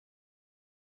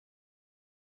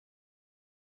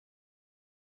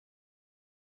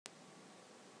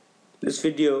This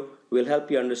video will help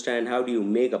you understand how do you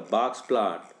make a box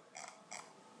plot.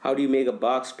 How do you make a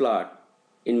box plot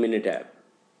in Minitab?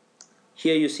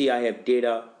 Here you see I have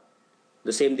data,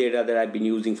 the same data that I've been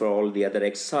using for all the other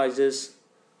exercises.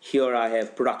 Here I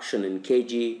have production in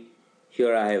kg.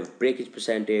 Here I have breakage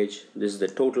percentage. This is the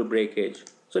total breakage.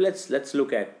 So let's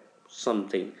look at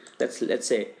something. Let's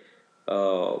say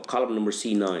column number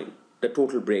C9, the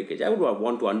total breakage. I would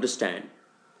want to understand.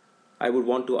 And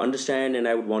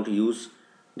I would want to use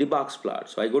the box plot.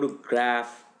 So I go to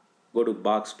graph, go to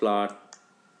box plot,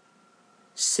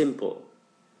 simple.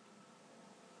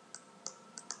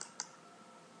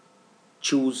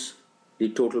 Choose the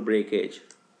total breakage,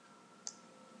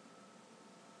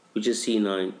 which is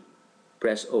C9.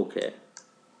 Press OK.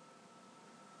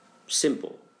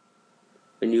 Simple.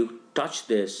 When you touch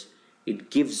this,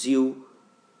 it gives you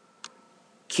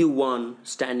Q1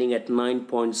 standing at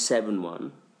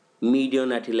 9.71,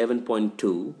 median at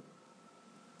 11.2,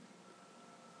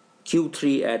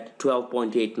 Q3 at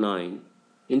 12.89,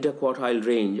 interquartile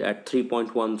range at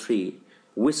 3.13,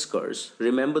 whiskers.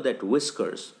 Remember that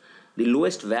whiskers, the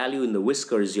lowest value in the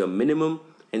whisker is your minimum,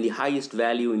 and the highest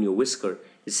value in your whisker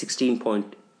is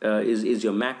is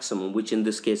your maximum, which in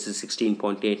this case is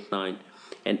 16.89,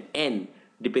 and N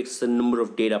depicts the number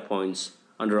of data points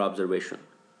under observation.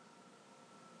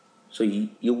 So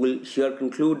you will here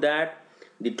conclude that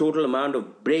the total amount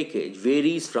of breakage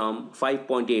varies from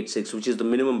 5.86, which is the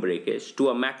minimum breakage, to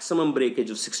a maximum breakage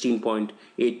of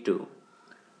 16.82,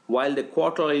 while the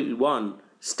quartile 1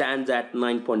 stands at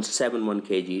 9.71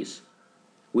 kgs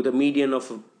with a median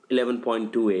of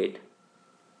 11.28,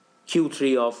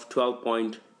 Q3 of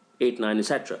 12.89,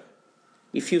 etc.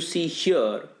 If you see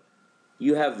here,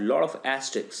 you have a lot of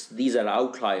asterisks. These are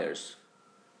outliers.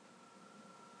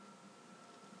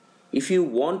 If you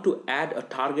want to add a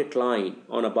target line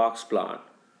on a box plot,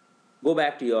 go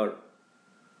back to your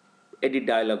edit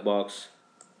dialog box.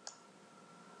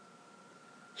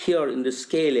 Here in the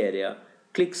scale area,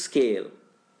 click scale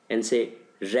and say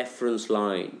reference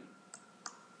line.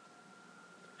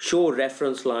 Show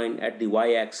reference line at the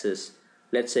y-axis.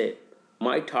 Let's say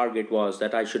my target was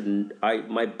that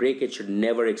my breakage should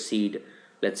never exceed,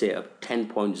 let's say, a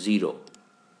 10.0.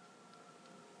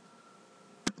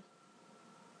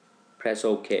 Press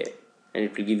OK, and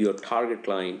it will give you a target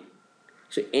line.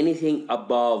 So anything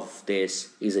above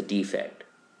this is a defect,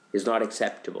 is not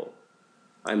acceptable.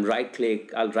 I'll right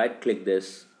click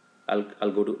this,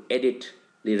 I'll go to edit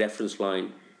the reference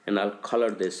line, and I'll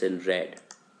color this in red.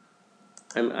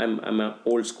 I'm an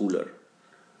old schooler.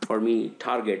 For me,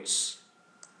 targets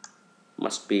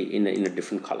must be in a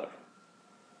different color.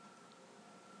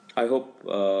 I hope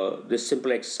this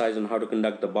simple exercise on how to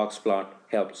conduct the box plot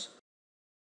helps.